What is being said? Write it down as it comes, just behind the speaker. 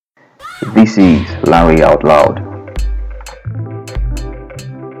This is Larry Out Loud.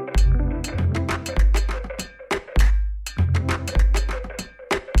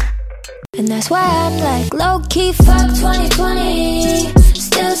 And that's why I'm like low-key fuck 2020.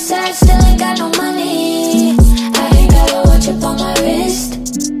 Still sad, still ain't got no money. I ain't got a watch up on my wrist.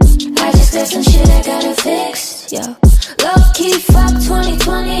 I just got some shit I gotta fix, yo. Low-key fuck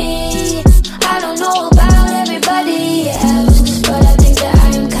 2020. I don't know about everybody else, but I think that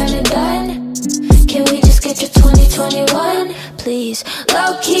I am kinda done. Can we just get to 2021, please?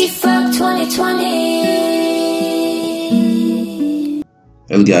 Low-key fuck 2020.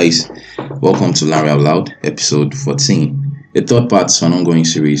 Hello guys, welcome to Larry Out Loud, episode 14. The third part to an ongoing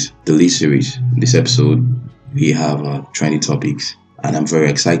series, the lead series. In this episode, we have trendy topics, and I'm very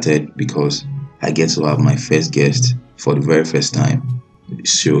excited because I get to have my first guest for the very first time.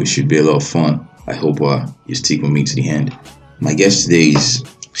 So it should be a lot of fun. I hope you stick with me to the end. My guest today is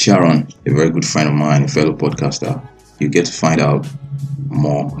Sharon, a very good friend of mine, a fellow podcaster. You get to find out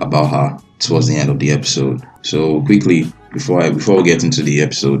more about her towards the end of the episode. So quickly, before we get into the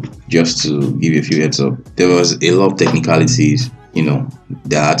episode, just to give you a few heads up, there was a lot of technicalities,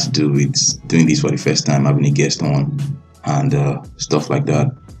 that had to do with doing this for the first time, having a guest on, and stuff like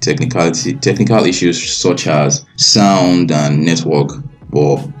that. Technical issues such as sound and network,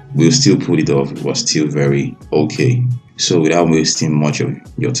 but we'll still pull it off. It was still very okay. So without wasting much of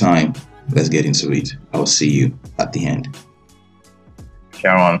your time, let's get into it. I'll see you at the end.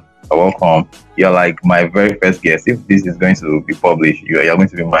 Sharon, welcome. You're like my very first guest. If this is going to be published, you're going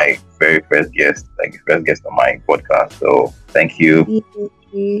to be my very first guest, like the first guest on my podcast. So thank you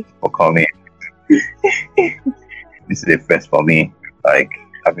for coming. This is a first for me, like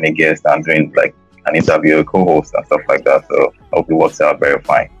having a guest and doing like an interview, a co-host and stuff like that. So I hope it works out very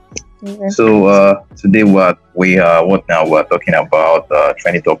fine. Yeah. So today we're talking about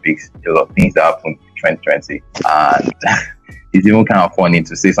trending topics, a lot of things that happened in 2020, and it's even kind of funny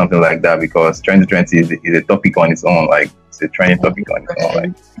to say something like that because 2020 is a topic on its own, like it's a trending topic on its own,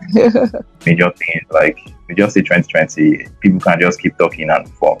 like major things. Like we just say 2020, people can just keep talking and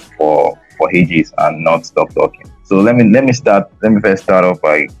for ages and not stop talking. So let me first start off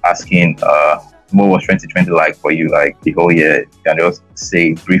by asking what was 2020 like for you, like the whole year? You can just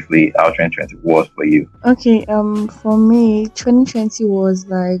say briefly how 2020 was for you. Okay, for me 2020 was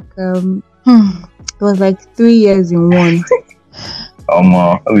like it was like 3 years in one.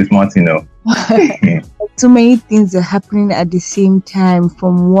 It's Martino. So many things are happening at the same time,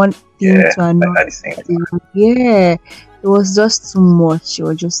 from one thing to another. At the same time. Yeah, it was just too much. It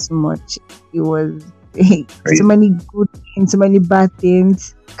was just too much. It was so many good things, so many bad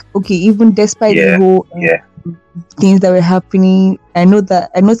things. Okay, even despite the whole things that were happening, I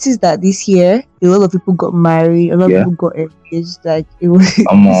noticed that this year a lot of people got married, a lot of people got engaged. Like it was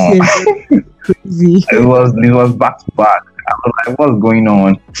crazy. It was back to back. I was like, what's going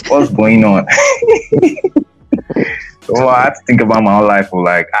on? So I had to think about my whole life.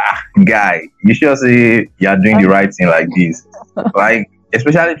 Like, guy, you should say you're doing the right thing like this. Like,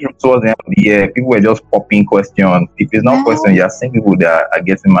 especially towards the end of the year, people were just popping questions. If it's not questions, you're seeing people that are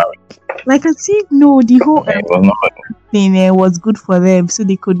getting married. Like I said, no, the whole thing was good for them, so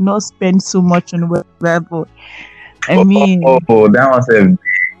they could not spend so much on whatever. I mean, that was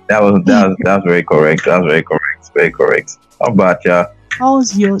very correct. That's very correct. How about you?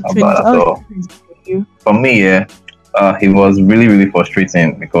 How's your trip? For me, it was really, really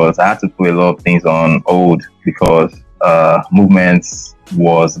frustrating because I had to put a lot of things on hold because movements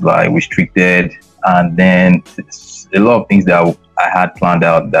was like restricted, and then a lot of things that I had planned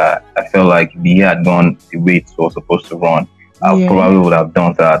out that I felt like the year had gone the way it was supposed to run. I probably would have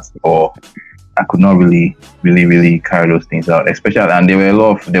done that, or I could not really carry those things out, especially, and there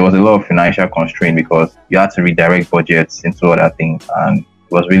was a lot of financial constraint because you had to redirect budgets into other things, and it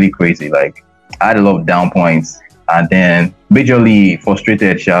was really crazy. Like I had a lot of down points, and then majorly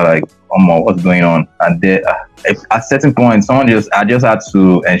frustrated, like, what's going on? And then at certain point, I just had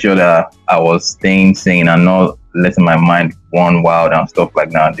to ensure that I was staying sane and not letting my mind run wild and stuff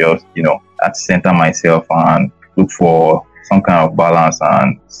like that. Just I had to center myself and look for some kind of balance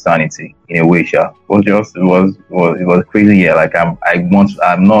and sanity in a way. It was a crazy year. Like I'm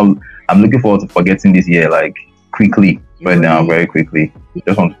looking forward to forgetting this year like quickly, right now, very quickly.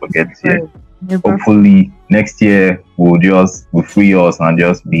 Just want to forget this year. Hopefully next year will free us and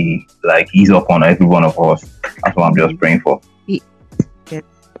just be like ease up on every one of us. That's what I'm just praying for.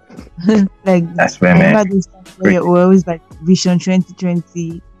 Like that's where, man. We're always like Vision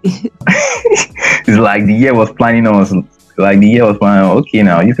 2020. It's like the year was planning on. Okay,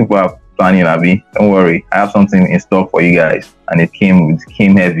 now you people are planning, Abby. Don't worry. I have something in stock for you guys. And it came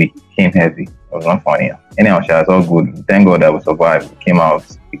heavy. It was not funny. Anyhow, it's all good. Thank God that we survived.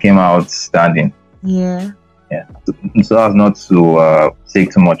 We came out standing. Yeah. Yeah. So as not to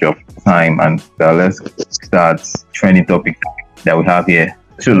take too much of time, and let's start trending topic that we have here.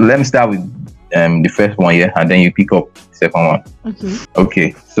 So let me start with the first one here, and then you pick up the second one.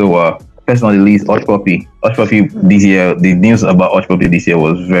 Okay. So first on the list, Hush Puppy. Hush Puppy this year, the news about Hush Puppy this year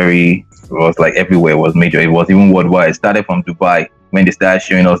was like everywhere. It was major. It was even worldwide. It started from Dubai when they started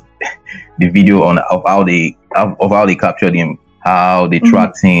showing us the video of how they captured him, how they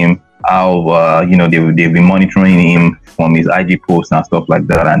tracked him, how they've been monitoring him from his IG posts and stuff like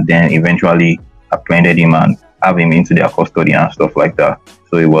that, and then eventually apprehended him and have him into their custody and stuff like that.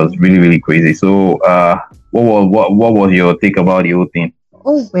 So it was really, really crazy. So what was your take about the whole thing?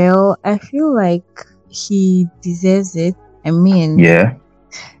 Oh well, I feel like he deserves it. I mean, yeah.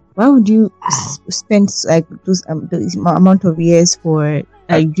 Why would you spend like those amount of years for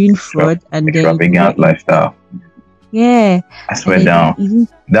like doing fraud and then extravagant lifestyle? Yeah, I swear down.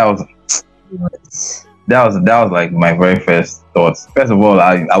 That was like my very first thoughts. First of all,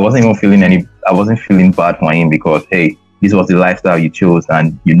 I wasn't feeling bad for him because hey, this was the lifestyle you chose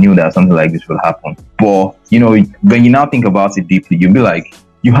and you knew that something like this will happen. But when you now think about it deeply, you'll be like,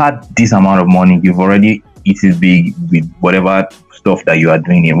 you had this amount of money, you've already eaten big with whatever stuff that you are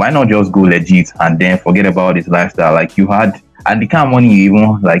doing here. Why not just go legit and then forget about this lifestyle? Like you had, and the kind of money you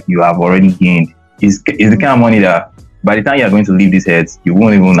even like you have already gained is the kind of money that by the time you are going to leave these heads, you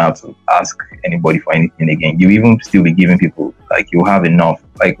won't even have to ask anybody for anything again. You even still be giving people, like you have enough.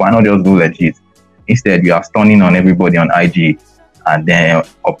 Like why not just go legit? Instead, you are stunning on everybody on IG and then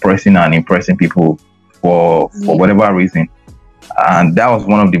oppressing and impressing people for whatever reason. And that was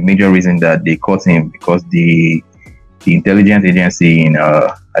one of the major reasons that they caught him, because the intelligence agency in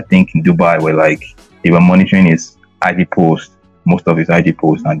I think in Dubai they were monitoring his IG posts, most of his IG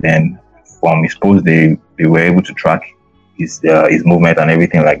posts, and then from his posts they were able to track his movement and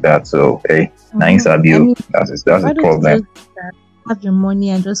everything like that. So hey, nice abuse. That's the problem. Have your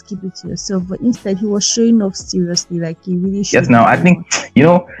money and just keep it to yourself, but instead he was showing off seriously, like he really should. Yes, now I think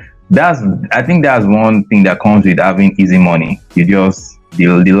that's one thing that comes with having easy money. You just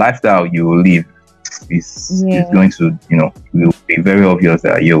the lifestyle you will live is going to will be very obvious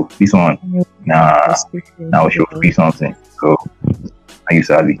that this one now should be something. So are you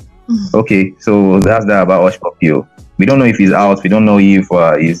savvy? Okay, so that's that about Hush Puppy. We don't know if he's out. We don't know if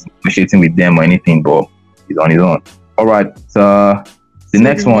he's negotiating with them or anything, but he's on his own. All right, so the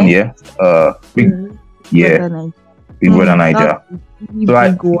next one, Big Brother Naija.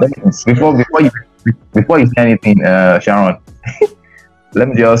 So before you say anything, Sharon, let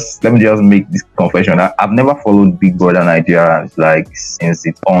me just make this confession. I've never followed Big Brother Naija like since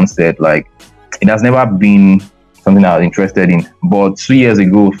its onset. Like it has never been something I was interested in. But 2 years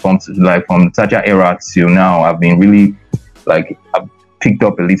ago, from the Thatcher era till now, I've been really I've picked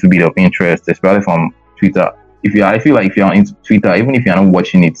up a little bit of interest, especially from Twitter. I feel like if you're into Twitter, even if you're not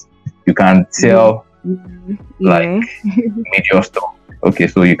watching it, you can tell major stuff. Okay,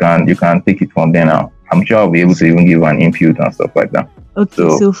 so you can take it from there now. I'm sure I'll be able to even give an input and stuff like that.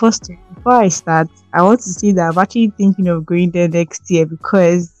 Okay, so first, before I start, I want to say that I'm actually thinking of going there next year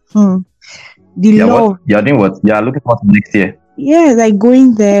because love. You're doing what? You're looking forward to next year. Yeah, like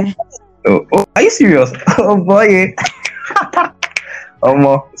going there. Oh, are you serious? Oh boy.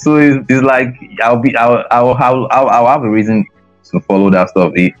 So it's like I'll have a reason to follow that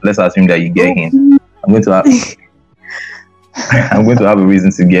stuff. Let's assume that you get in. I'm going to have a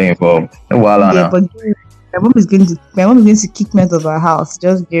reason to get involved. But my mom is going to kick me out of our house.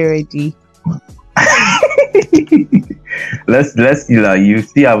 Just get ready. let's see that you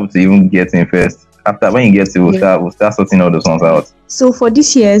still have to even get in first. After when you get to, we'll start sorting all those ones out. So for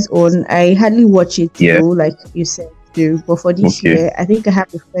this year's own, I hardly watch it too, like you said. But for this year, I think I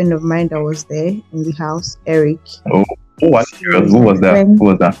have a friend of mine that was there in the house, Eric. Oh, what? Who was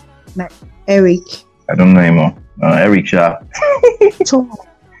that? Eric. I don't know anymore. Eric Sha. Tall,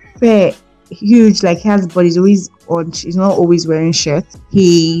 fair, huge, like has but he's always on. He's not always wearing shirts.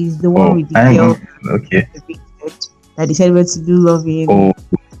 He's the one with the girl. Okay. That decided to do loving.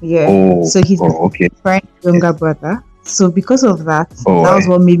 So he's friend younger brother. So because of that, that was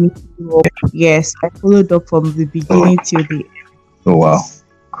what made me follow up. Yes, I followed up from the beginning till the end. Oh wow.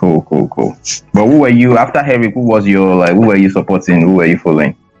 Cool. But who were you after Eric? Who was your who were you supporting? Who were you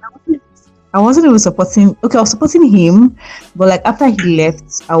following? I wasn't even supporting. Okay, I was supporting him, but after he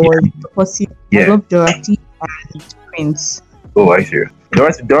left, I was supporting. I love Dorothy and Prince. Oh, I see.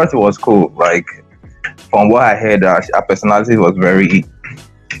 Dorothy was cool. From what I heard, her personality was very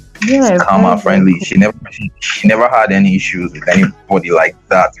Yeah, calm very, and very friendly. cool. She never had any issues with anybody like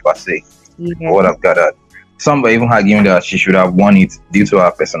that per se. Yeah. What I've gathered. Somebody even arguing that she should have won it due to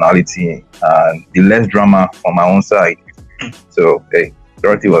her personality and the less drama on my own side. So hey,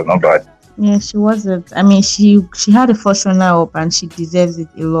 Dorothy was not bad. Yeah, she wasn't. I mean, she had a first runner up and she deserves it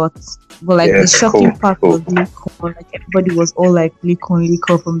a lot. But like the shocking part was Lincoln. Like everybody was all like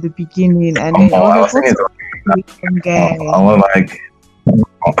Lincoln from the beginning, and then I I was was like, thinking, what's Lincoln guy? I was like,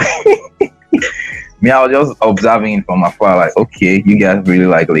 me, I was just observing from afar, like, okay, you guys really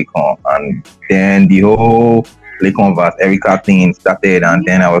like Lakon, and then the whole Lakon vs Erica thing started, and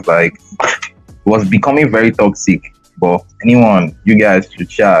then I was like, it was becoming very toxic. But anyone, you guys should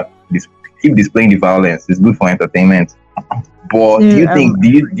keep displaying the violence. It's good for entertainment. But do you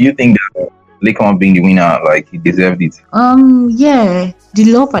think that Lakon being the winner, like he deserved it? Yeah, the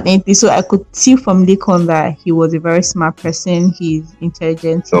love and anything. So I could see from Lakon that he was a very smart person. He's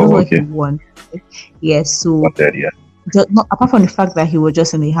intelligent. He knows what he wants. Yes, so not, apart from the fact that he was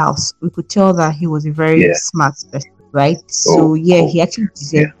just in the house, we could tell that he was a very smart person, right? So he actually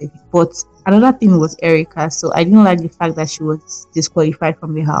deserved it. But another thing was Erica. So I didn't like the fact that she was disqualified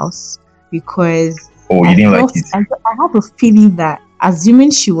from the house because you didn't like it. I have a feeling that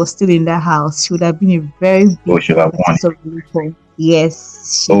assuming she was still in that house, she would have been a very big she would have won.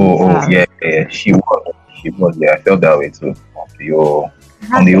 Yes. Yeah, she was. Yeah, I felt that way too.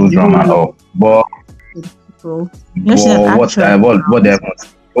 On the old drama, but she's an actress. What happened?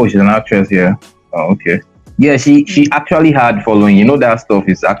 Oh, she's an actress. Yeah. Oh, okay. Yeah, she actually had following. You know that stuff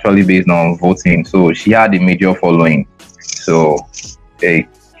is actually based on voting, so she had a major following. So, hey,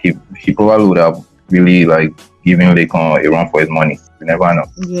 she probably would have really like given Lakon a run for his money. You never know.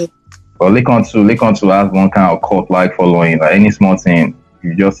 Yeah. But Lakon too has one kind of cult-like following. Like any small thing,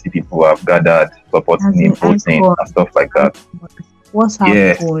 you just see people who have gathered supporting him, voting and stuff like that. What's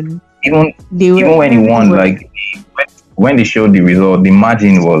happened? Even when he won, like when they showed the result, the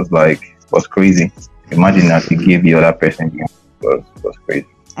margin was crazy. The margin that he gave the other person was crazy.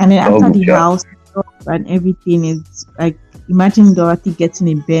 And then after the house and everything, it's like imagine Dorothy getting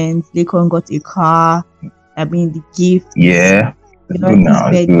a Benz, Lakon got a car. I mean the gift. Yeah, it's good now.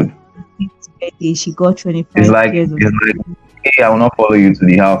 It's good. Birthday, she got 25 years. It's like, hey, I will not follow you to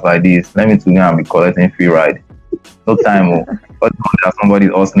the house like this. Let me to go and be collecting free ride. No time. But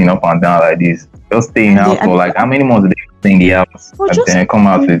somebody's hustling up and down like this. Just stay in house for like how many months did they stay in the house and then come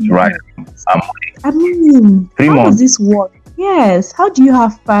out with ride? I mean, 3 how months. does this work? Yes. How do you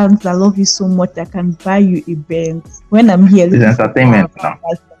have fans that love you so much that can buy you a Benz when I'm here? It's entertainment now.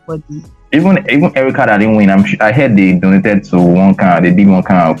 Even Erica that didn't win, I heard they donated to they did one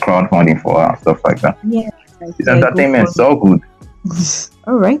kind of crowdfunding for her and stuff like that. Yeah. It's entertainment, so good.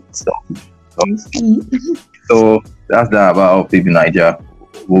 All right. So that's that about Baby Naija.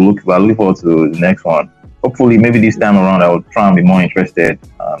 We'll look forward to the next one. Hopefully, maybe this time around I'll try and be more interested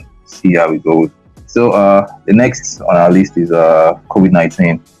and see how it goes. So the next on our list is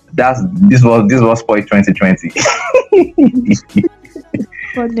COVID-19. This was spoiled 2020.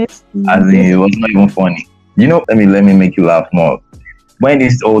 Honestly, as in, it was not even funny. You know, let me make you laugh more. When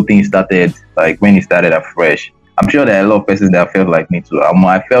this whole thing started, like when it started afresh, I'm sure there are a lot of persons that felt like me too.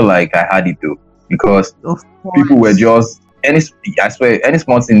 I felt like I had it too because people were just any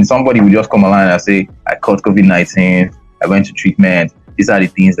small thing, somebody would just come along and say, I caught COVID-19, I went to treatment. These are the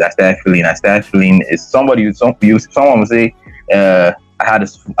things that I started feeling. Someone would say, I had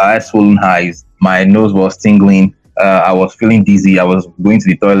swollen eyes, my nose was tingling, I was feeling dizzy, I was going to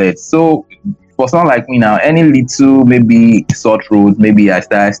the toilet. So for someone like me now, any little maybe sore throat, maybe I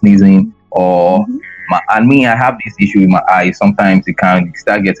start sneezing or I have this issue with my eyes. Sometimes it can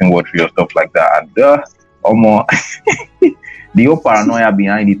start getting watery or stuff like that. And the whole paranoia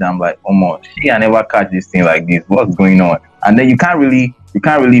behind it, I'm like, I never catch this thing like this. What's going on? And then you can't really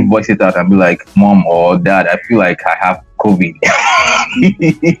voice it out and be like, Mom or Dad, I feel like I have COVID.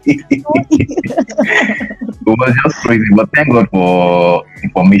 It was just crazy, but thank God for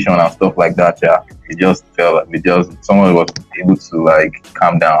information and stuff like that. Yeah, it just felt like someone was able to like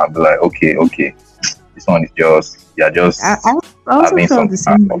calm down and be like, okay, this one is just I also felt the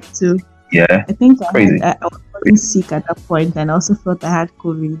same way too. Yeah, I think I was sick at that point, and I also felt I had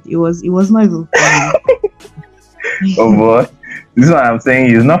COVID. It was not even funny. Oh boy, this one I'm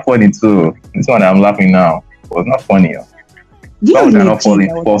saying is not funny too. This one I'm laughing now. It was not funny. Why would I not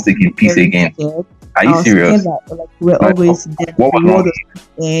fall sick in peace again? Are you serious? We're always dead. What was wrong?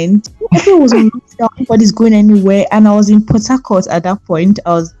 And everyone was on lockdown. Nobody's going anywhere. And I was in Port Harcourt at that point.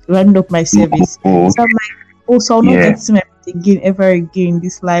 I was running up my service. So I'm like, so I'll not get to see my again ever again in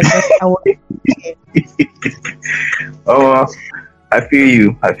this life. But I was I feel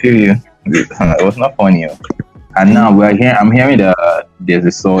you. It was not funny. And now I'm hearing that there's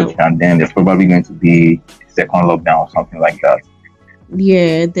a surge, and then there's probably going to be a second lockdown or something like that.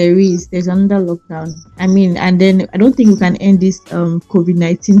 Yeah, there's another lockdown. I mean, and then I don't think we can end this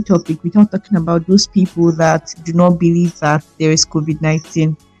COVID-19 topic without talking about those people that do not believe that there is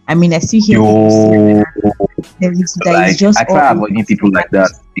COVID-19. I mean, I still hear people say that is just I try avoiding people like that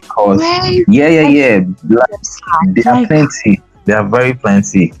because They are plenty. They are very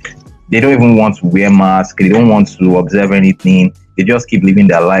plenty. They don't even want to wear masks. They don't want to observe anything. They just keep living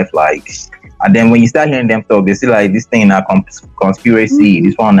their life like. And then when you start hearing them talk, they say like this thing a conspiracy,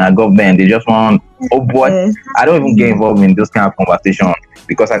 this one a government. They just want. Oh boy, I don't even get involved in those kind of conversation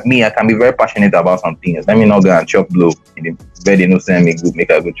because like me, I can be very passionate about some things. Let me not go and chop blow in the bed. They don't send me good, make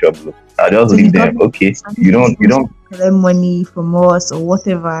a good chop blow. I just leave them. Okay, you don't collect money from us or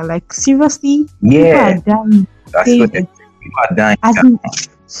whatever. Like seriously, yeah, people are dying. People are dying.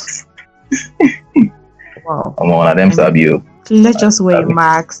 Wow. I'm one of them, Sabio. Let's just wear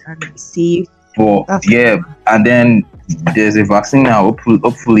masks and be safe. But and then there's a vaccine now.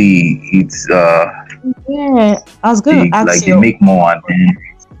 Hopefully, it's I was going to ask like you. They make more, and then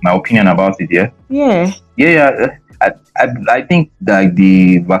my opinion about it. Yeah. I think that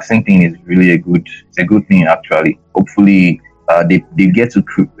the vaccine thing is really a good thing actually. Hopefully, they get to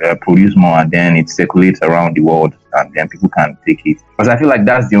produce more, and then it circulates around the world, and then people can take it. Because I feel like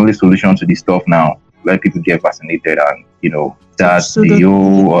that's the only solution to this stuff now, where people get vaccinated, and that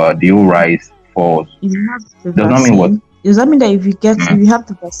the whole rise falls. Does not mean what? Does that mean that if you have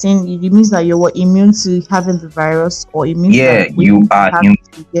the vaccine, it means that you're immune to having the virus, or it means that you are immune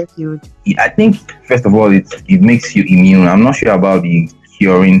to get healed? I think first of all, it makes you immune. I'm not sure about the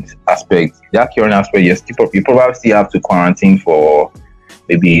curing aspect. That curing aspect, yes, you probably still have to quarantine for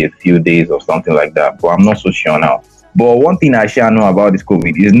maybe a few days or something like that. But I'm not so sure now. But one thing I shall know about this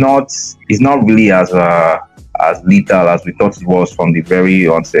COVID is not really as lethal as we thought it was from the very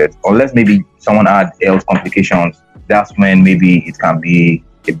onset. Unless maybe someone had health complications, that's when maybe it can be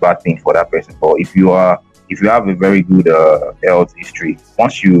a bad thing for that person. But if you have a very good health history,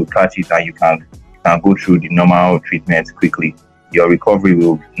 once you catch it and you can go through the normal treatment quickly, your recovery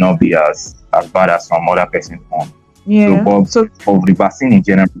will not be as bad as some other person's own. Yeah. So for the vaccine in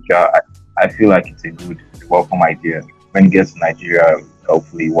general, I feel like it's a welcome idea. When it gets to Nigeria,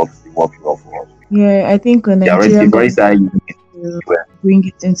 hopefully it works well for us. Yeah, I think when Nigeria bring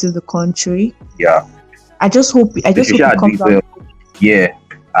it into the country. Yeah. I just hope it comes out. Yeah,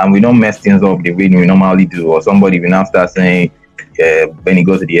 and we don't mess things up the way we normally do, or somebody will now start saying when he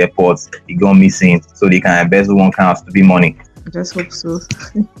goes to the airport, he gone missing, so they can embezzle one kind of stupid money. I just hope so.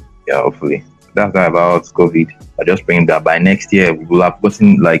 Yeah, hopefully. That's about COVID. I just praying that by next year we will have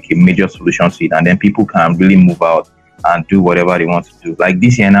gotten like a major solution to it, and then people can really move out and do whatever they want to do. Like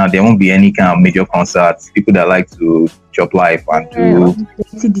this year now, there won't be any kind of major concerts. People that like to chop life and do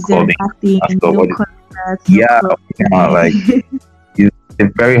clubbing and stuff. Like it's a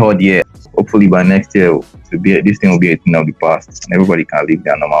very hard year. Hopefully by next year, this thing will be a thing of the past, and everybody can live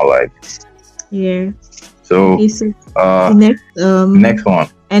their normal life. Yeah. So, next one.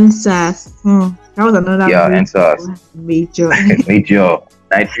 NSAS. That was another. Yeah, NSAS. Major.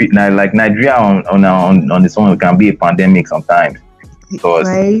 Like Nigeria on its own can be a pandemic sometimes, because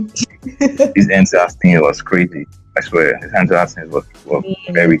this NSAS thing was crazy. I swear, this NSAS thing was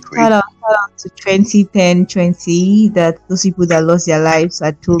very crazy. Shout out to 2020, that those people that lost their lives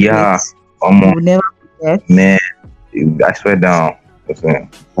at COVID. Yeah, we'll never forget. Man, I swear down. It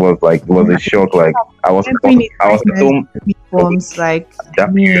was a shock. Like I was like,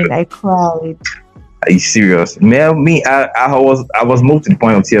 man, I cried. Are you serious? Man, I was moved to the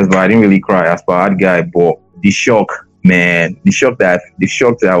point of tears, but I didn't really cry as per that guy. But the shock that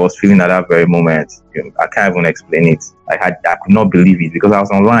I was feeling at that very moment, I can't even explain it. I could not believe it, because I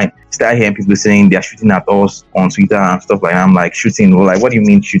was online, started hearing people saying they're shooting at us on Twitter and stuff like that. I'm like, shooting? Well, like, what do you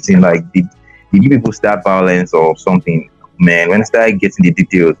mean shooting? Like, did you people start violence or something? Man, when I started getting the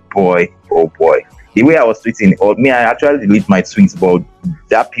details, oh boy, the way I was tweeting, I actually deleted my tweets, but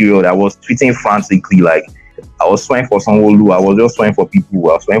that period I was tweeting frantically. Like, I was swearing for Sanwo-Olu, I was just swearing for people,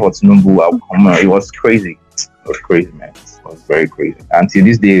 I was swearing for Tinubu. It was crazy. It was crazy, man. It was very crazy. Until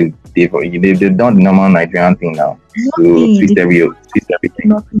this day, they've done the normal Nigerian thing now. Twist everything.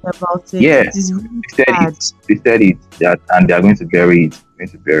 Nothing about it. Yeah, it is really they said it that, and they are going to bury it.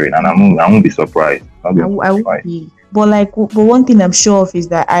 And I won't be surprised. I won't be. But one thing I'm sure of is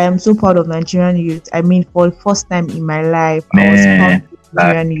that I am so proud of Nigerian youth. I mean, for the first time in my life, I was proud of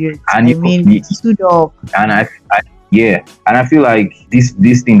Nigerian youth. And stood up. And I feel like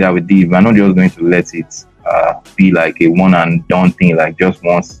this thing that we did, we're not just going to let it be like a one and done thing, like just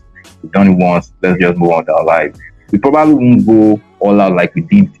once, we've done it once, let's just move on with our lives. We probably won't go all out like we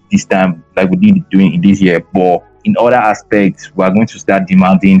did this time, like we did doing this year, but in other aspects, we are going to start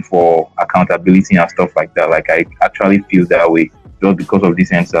demanding for accountability and stuff like that. Like I actually feel that way just because of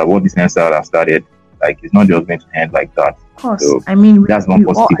this answer, what this answer has started. Like it's not just going to end like that. Of course, so I mean that's one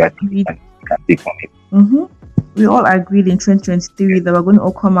positive I think you can take from it. Mm-hmm. We all agreed in 2023 that we're going to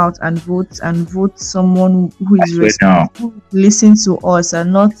all come out and vote someone who is responsible, listen to us,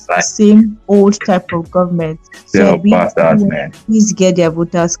 and not the same old type of government. So please get their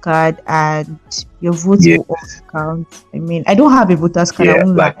voters card and your votes will all count. I mean, I don't have a voters card. Yeah,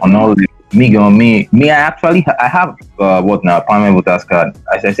 like on all me, I actually have permanent voters card.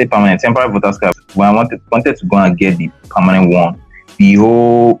 As I say permanent, temporary voters card. When I wanted to go and get the permanent one,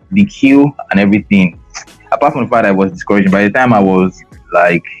 the queue and everything. Apart from the fact that I was discouraging, by the time I was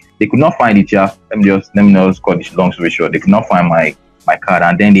like, they could not find it. Yeah, let me just cut this long story short. They could not find my card,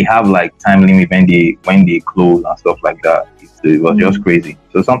 and then they have like time limit when they close and stuff like that. It was just crazy.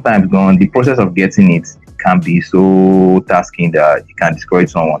 So sometimes the process of getting it can be so tasking that it can discourage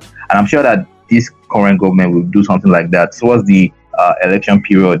someone. And I'm sure that this current government will do something like that towards the election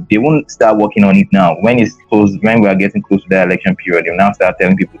period. They won't start working on it now. When it's close, when we are getting close to the election period, they will now start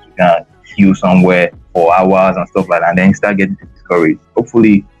telling people to go and queue somewhere for hours and stuff like that, and then start getting discouraged.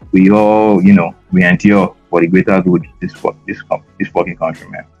 Hopefully, we all, we endure for the greater good this fucking country,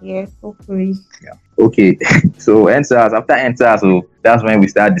 man. Yeah, hopefully. Yeah. Okay. So after NSAS, so that's when we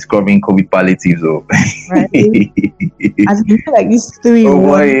start discovering COVID palliatives. So. Right. As you feel like this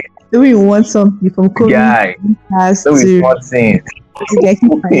 3-in-1 something from COVID. Guy. So it's not saying.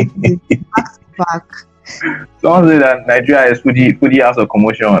 Back. Someone say that Nigeria is foodie house of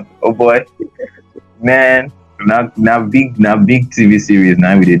commotion. Oh boy, man, now big TV series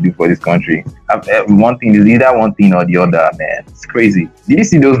now we they do for this country. One thing is either one thing or the other, man. It's crazy. Did you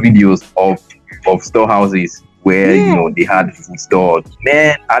see those videos of storehouses where they had food stored?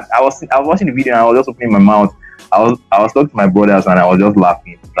 Man, I was watching the video and I was just opening my mouth. I was talking to my brothers and I was just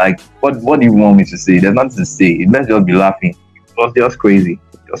laughing. Like, what do you want me to say? There's nothing to say. Let's just be laughing. It was just crazy.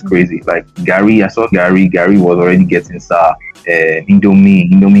 Just crazy. Like Gary, I saw Gary was already getting sour.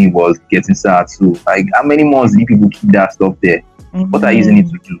 Indomie was getting sour too. Like, how many months do people keep that stuff there? What are you using it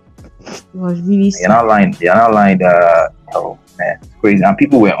to do? It was really They're not lying. Oh man, it's crazy. And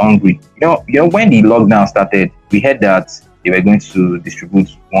people were hungry. You know when the lockdown started, we heard that they were going to distribute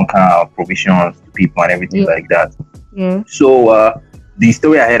one kind of provisions to people and everything like that. Yeah. So the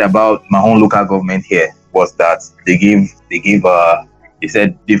story I heard about my own local government here was that they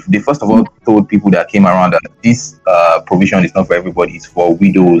said they first of all told people that came around that this provision is not for everybody, it's for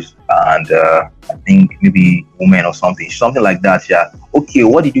widows and I think maybe women or something like that. Yeah. Okay,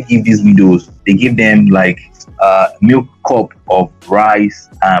 what did you give these widows? They give them like milk cup of rice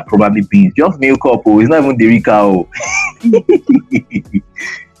and probably beans. Just milk cup. It's not even Derica.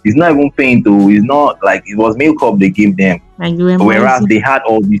 It's not even paint. It's not like it was milk cup they gave them. Whereas they had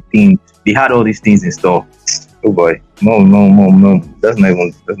all these things. They had all these things in store. Oh boy, no. Let's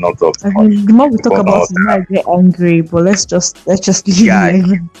not talk. The more we talk about it, I get angry. But let's just leave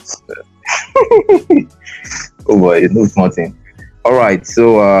it. Oh boy, it's no small thing. All right,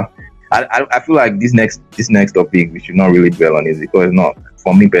 so I feel like this next topic we should not really dwell on it because it's not,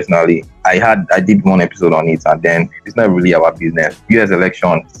 for me personally. I did one episode on it and then it's not really our business. US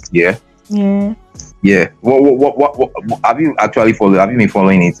election, yeah. What have you actually followed? Have you been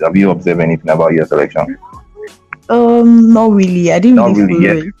following it? Have you observed anything about US election? Not really. I didn't really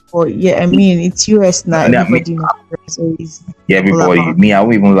follow it. But yeah, I mean, it's US now. Everybody knows. So everybody. Me, I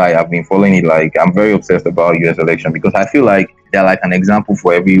won't even lie. I've been following it. Like, I'm very obsessed about US election because I feel like they're like an example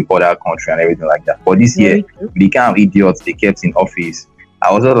for every other country and everything like that. But this year, the kind of idiots they kept in office.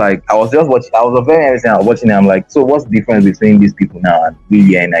 I was very interested. I was watching it. I'm like, so what's the difference between these people now and we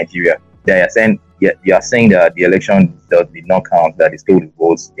here in Nigeria? They are saying that the election did not count, that they stole the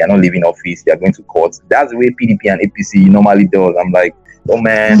votes, they are not leaving office, they are going to court. That's the way PDP and APC normally does. I'm like, oh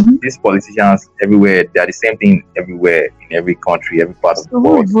man, these politicians everywhere, they are the same thing everywhere, in every country, every part of the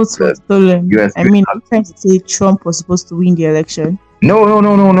world. Votes were stolen. I mean, I'm trying to say Trump was supposed to win the election. No.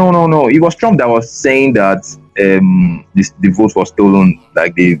 It was Trump that was saying that the votes were stolen,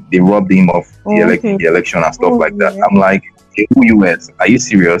 like they robbed him of the election and stuff like that. I'm like, hey, who US? Are you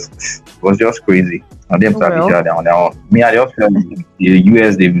serious? It was just crazy. And them on their own. Me, I just feel like the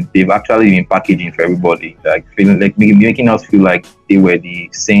US they've actually been packaging for everybody, like feeling like making us feel like they were the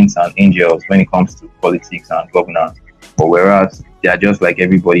saints and angels when it comes to politics and governance. But whereas they are just like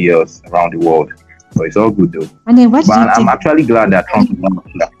everybody else around the world. But it's all good though. And then I'm actually glad that Trump is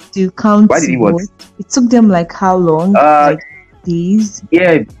not. to count Why did he what? votes? It took them like how long? Like days?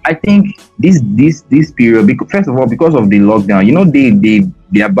 Yeah, I think this period, because first of all, because of the lockdown,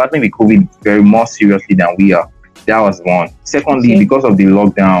 they are battling with COVID very more seriously than we are. That was one. Secondly, because of the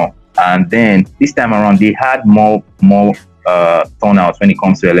lockdown, and then this time around they had more turnouts when it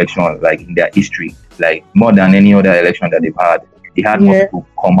comes to elections, like in their history, like more than any other election that they've had. They had more people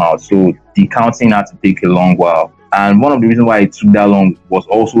come out, so the counting had to take a long while. And one of the reasons why it took that long was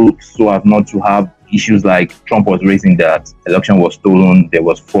also so as not to have issues like Trump was raising that election was stolen, there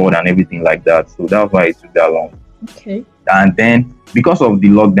was fraud and everything like that. So that's why it took that long. Okay. And then because of the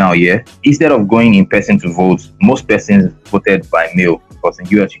lockdown, instead of going in person to vote, most persons voted by mail. Because in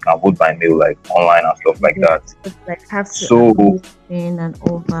US you can vote by mail, like online and stuff like that. Like have to and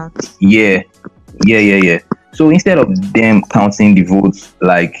all that. Yeah. So instead of them counting the votes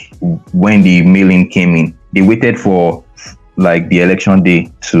like when the mailing came in, they waited for like the election day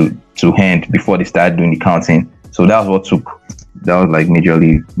to end before they started doing the counting. So that was like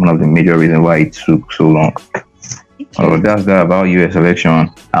majorly one of the major reasons why it took so long. Oh, that's that about US election.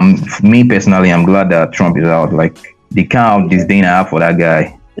 Me personally, I'm glad that Trump is out. Like the kind of disdain I have for that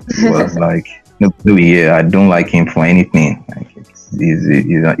guy was like, no, I don't like him for anything. Like,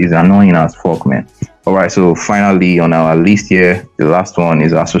 he's annoying as fuck, man. All right, so finally on our list here, the last one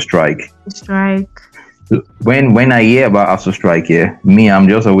is ASU strike. When I hear about ASU strike here, I'm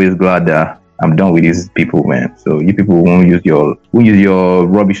just always glad that I'm done with these people, man. So you people won't use your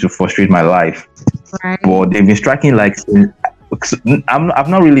rubbish to frustrate my life. Right. But they've been striking like I've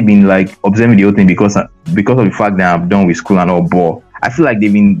not really been like observing the whole thing because of the fact that I'm done with school and all. But I feel like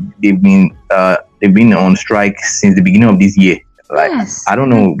they've been on strike since the beginning of this year. Like I don't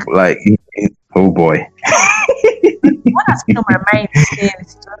know, like oh boy. What's on my mind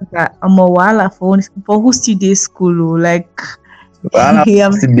is that I'm a while for who still day school, like.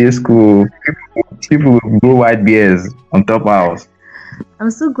 I'm still day school. People with grow white beards on top house. I'm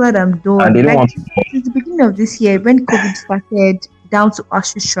so glad I'm done. And they don't want to. Since the beginning of this year, when COVID started, down to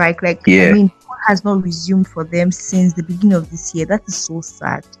ASU strike, I mean, what has not resumed for them since the beginning of this year. That is so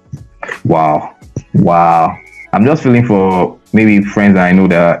sad. Wow. I'm just feeling for maybe friends that I know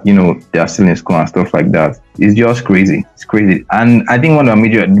that they're still in school and stuff like that. It's just crazy. It's crazy. And I think one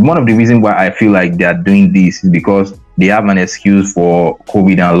of the reasons why I feel like they're doing this is because they have an excuse for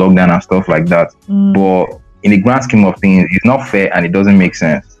COVID and lockdown and stuff like that. But in the grand scheme of things, it's not fair and it doesn't make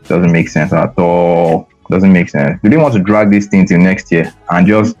sense. It doesn't make sense at all. It doesn't make sense. Do they want to drag this thing till next year and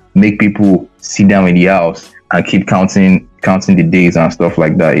just make people sit down in the house and keep counting the days and stuff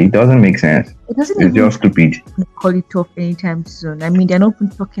like that? It doesn't make sense. It's just stupid. Call it off anytime soon. I mean, they're not even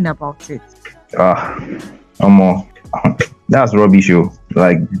talking about it. No more. That's rubbish.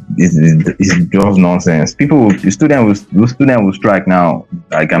 Like it's just nonsense. The student will strike now.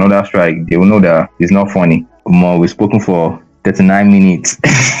 Like another strike, they will know that it's not funny. We've spoken for 39 minutes.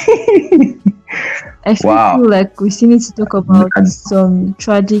 I feel like we still need to talk about some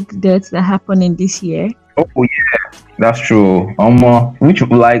tragic deaths that happened in this year. Oh yeah, that's true. Which,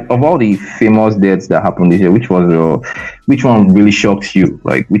 like, of all the famous deaths that happened this year, which one really shocks you?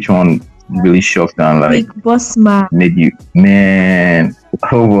 Like, which one really shocked and like Big Boss Man made you, man?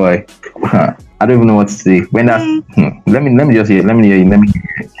 Oh boy, I don't even know what to say. When that, let me just hear. Let me hear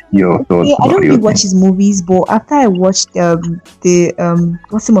your thoughts. Yeah, I don't really watch his movies, but after I watched the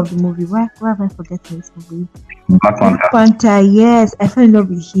what's the name of the movie? Why have I forgotten this movie? Black Panther. Yes, I fell in love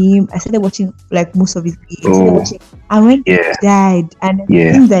with him. I started watching like most of his videos. And when he died, and I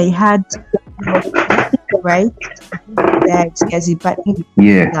think that he had right, he died as he battled.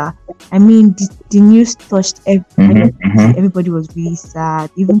 Yeah. I mean, the news touched everybody. Everybody was really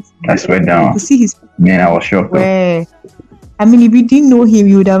sad. Even I swear down. To see his man, I was shocked. I mean, if you didn't know him,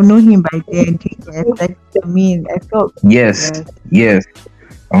 you would have known him by then. Like, I mean, I felt yes.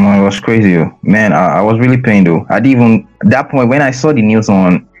 Oh my, it was crazy, man. I was really pained though. I didn't even at that point when I saw the news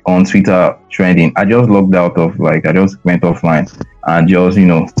on Twitter trending, I just logged out of I just went offline and just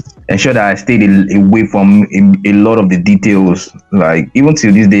ensure that I stayed away from a lot of the details. Like even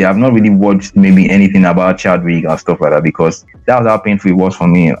till this day, I've not really watched maybe anything about Chadwick and stuff like that because that was how painful it was for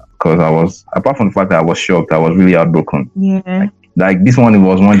me. Because I was, apart from the fact that I was shocked, I was really heartbroken. Yeah. Like this one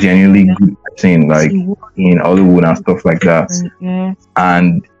was one genuinely good scene, like in Hollywood and stuff like that. Yeah.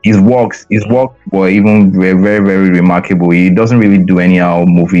 And his works were even very, very, very remarkable. He doesn't really do anyhow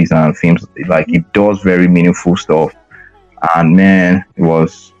movies and films. Like he does very meaningful stuff. And man, it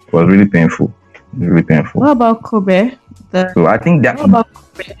was really painful. Really painful. What about Kobe? So I think that. What about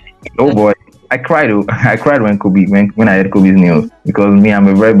Kobe? Oh boy. I cried. I cried when I heard Kobe's news, because me, I'm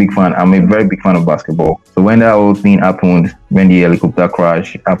a very big fan. I'm a very big fan of basketball. So when that whole thing happened, when the helicopter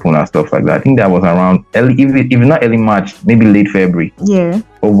crash happened and stuff like that, I think that was around early, if not early March, maybe late February. Yeah.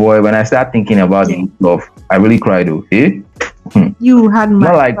 Oh boy, when I started thinking about the stuff, I really cried. Okay. You had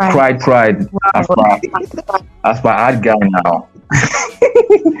not like cried. Wow. As per hard guy now.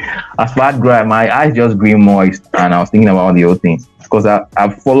 As per hard guy, my eyes just grew moist, and I was thinking about the whole thing. Because I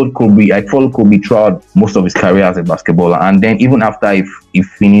followed Kobe. I followed Kobe throughout most of his career as a basketballer, and then even after he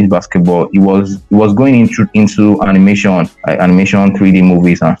finished basketball, he was going into animation 3D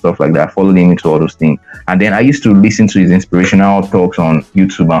movies and stuff like that. I followed him into all those things, and then I used to listen to his inspirational talks on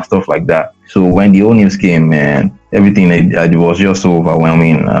YouTube and stuff like that. So when the whole news came, man, everything it was just so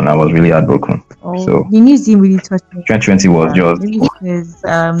overwhelming, and I was really heartbroken. Oh, so the news didn't really touch me. 2020 was just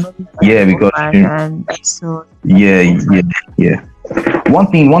yeah. One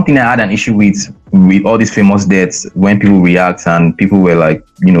thing I had an issue with all these famous deaths, when people react and people were like,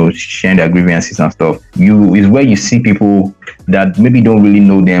 sharing their grievances and stuff, is where you see people that maybe don't really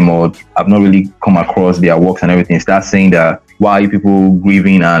know them or have not really come across their works and everything start saying that, why are you people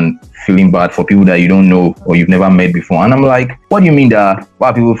grieving and feeling bad for people that you don't know or you've never met before? And I'm like, what do you mean that why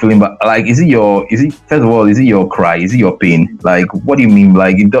are people feeling bad? Like, is it your cry? Is it your pain? Like, what do you mean?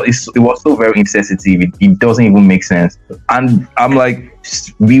 Like, it was so very insensitive. It doesn't even make sense. And I'm like,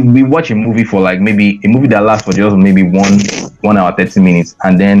 we watch a movie for like maybe a movie that lasts for just maybe 1 hour 30 minutes,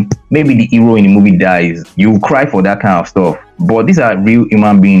 and then maybe the hero in the movie dies. You cry for that kind of stuff. But these are real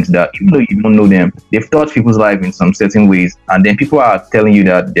human beings that, even though you don't know them, they've touched people's life in some certain ways, and then people are telling you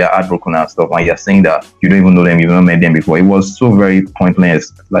that they're heartbroken and stuff, and you're saying that you don't even know them, you've not met them before. It was so very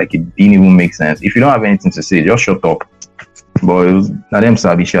pointless. Like, it didn't even make sense. If you don't have anything to say, just shut up. But it was not them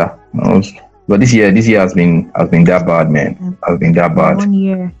Sabisha. But this year has been that bad, man. Has been that bad. 1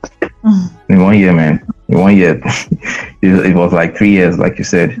 year. In 1 year, man. In 1 year. It was like 3 years, like you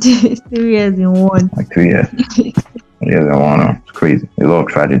said. 3 years in one. Like 3 years. Yes, I wanna. It's crazy. A lot of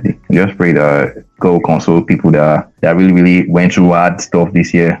tragedy. I just pray that God will console people that really, really went through hard stuff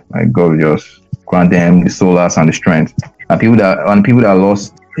this year. Like, God will just grant them the solace and the strength. And people that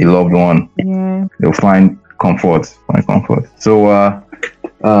lost a loved one, they'll find comfort. So,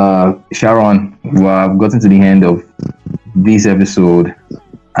 Sharon, we have gotten to the end of this episode,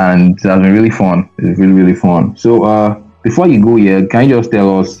 and it has been really fun. It's really, really fun. So, before you go here, can you just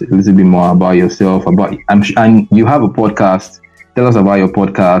tell us a little bit more about yourself? And you have a podcast. Tell us about your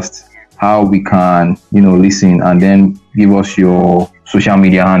podcast, how we can, listen, and then give us your social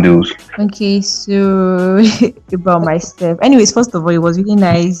media handles. Okay, so about myself. Anyways, first of all, it was really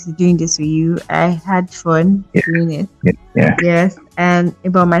nice doing this with you. I had fun doing it. Yeah. Yes. And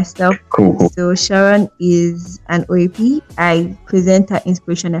about myself. Cool. So Sharon is an OAP. I present at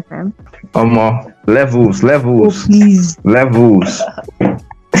Inspiration FM. Levels. Oh, please. Levels.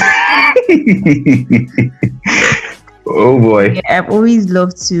 Oh boy. Yeah, I've always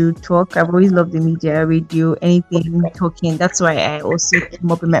loved to talk. I've always loved the media, radio, anything talking. That's why I also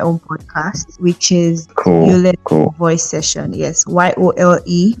came up with my own podcast, which is Yole Voice Session. Yes,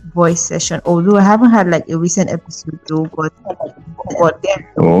 YOLE Voice Session. Although I haven't had like a recent episode though, but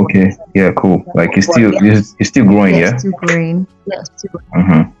oh, okay. Yeah, cool. Like it's still growing, yeah? Still growing. Yeah, still growing.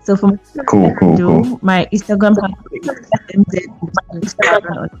 Mm-hmm. So for cool. My Instagram handle is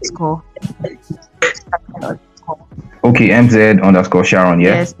MZ_Sharon_. Okay, MZ_Sharon,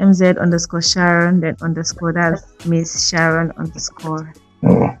 yeah? Yes, MZ_Sharon, then underscore, that's Miss Sharon _.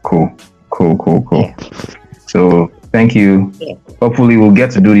 Oh, cool. Yeah. So, thank you. Yeah. Hopefully, we'll get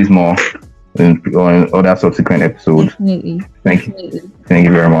to do this more on other subsequent episodes. Definitely. Thank you. Thank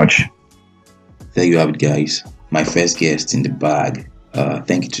you very much. There you have it, guys. My first guest in the bag.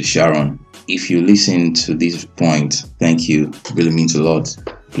 Thank you to Sharon. If you listen to this point, thank you. It really means a lot.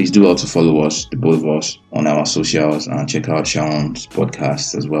 Please do also follow us, the both of us, on our socials, and check out Sharon's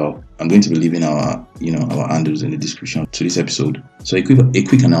podcast as well. I'm going to be leaving our handles in the description to this episode. So a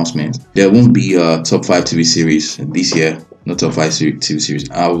quick announcement. There won't be a top 5 TV series this year. No top 5 TV series.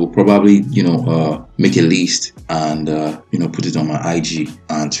 I will probably, make a list and, put it on my IG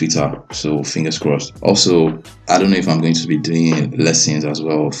and Twitter. So fingers crossed. Also, I don't know if I'm going to be doing lessons as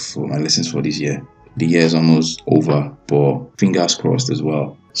well for my lessons for this year. The year is almost over, but fingers crossed as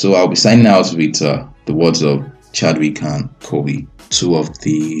well. So I'll be signing out with the words of Chadwick and Kobe, two of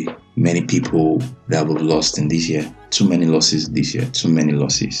the many people that we've lost in this year. Too many losses this year. Too many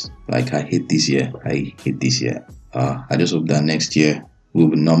losses. Like, I hate this year. I just hope that next year will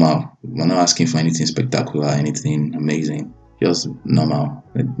be normal. We're not asking for anything spectacular, anything amazing. Just normal.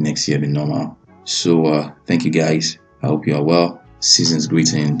 Let next year be normal. So thank you guys. I hope you are well. Season's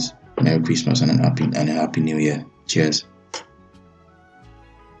greetings. Merry Christmas and a happy New Year. Cheers.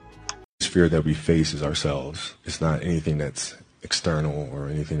 The fear that we face is ourselves. It's not anything that's external or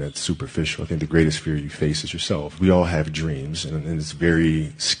anything that's superficial. I think the greatest fear you face is yourself. We all have dreams, and it's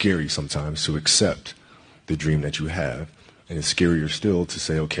very scary sometimes to accept the dream that you have. And it's scarier still to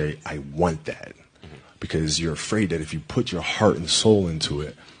say, okay, I want that. Because you're afraid that if you put your heart and soul into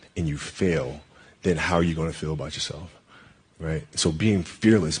it and you fail, then how are you going to feel about yourself? Right? So being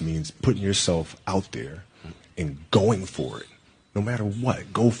fearless means putting yourself out there and going for it. No matter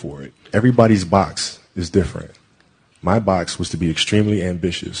what, go for it. Everybody's box is different. My box was to be extremely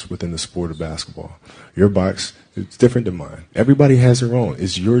ambitious within the sport of basketball. Your box is different than mine. Everybody has their own.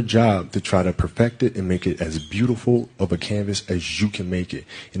 It's your job to try to perfect it and make it as beautiful of a canvas as you can make it.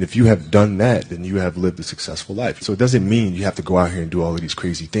 And if you have done that, then you have lived a successful life. So it doesn't mean you have to go out here and do all of these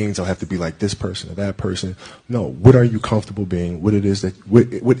crazy things. I'll have to be like this person or that person. No, what are you comfortable being? What is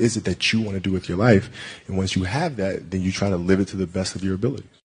it that you want to do with your life? And once you have that, then you try to live it to the best of your ability.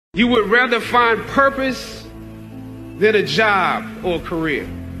 You would rather find purpose than a job or a career.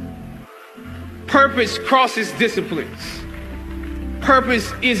 Purpose crosses disciplines.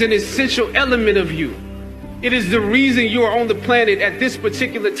 Purpose is an essential element of you. It is the reason you are on the planet at this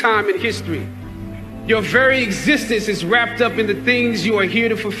particular time in history. Your very existence is wrapped up in the things you are here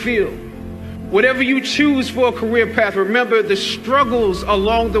to fulfill. Whatever you choose for a career path, remember the struggles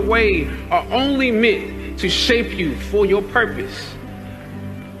along the way are only meant to shape you for your purpose.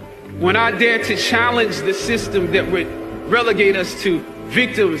 When I dare to challenge the system that would relegate us to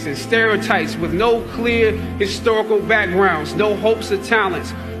victims and stereotypes with no clear historical backgrounds, no hopes or talents,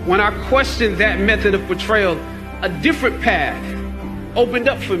 when I questioned that method of portrayal, a different path opened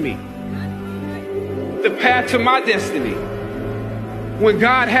up for me. The path to my destiny. When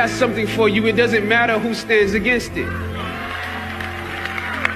God has something for you, it doesn't matter who stands against it.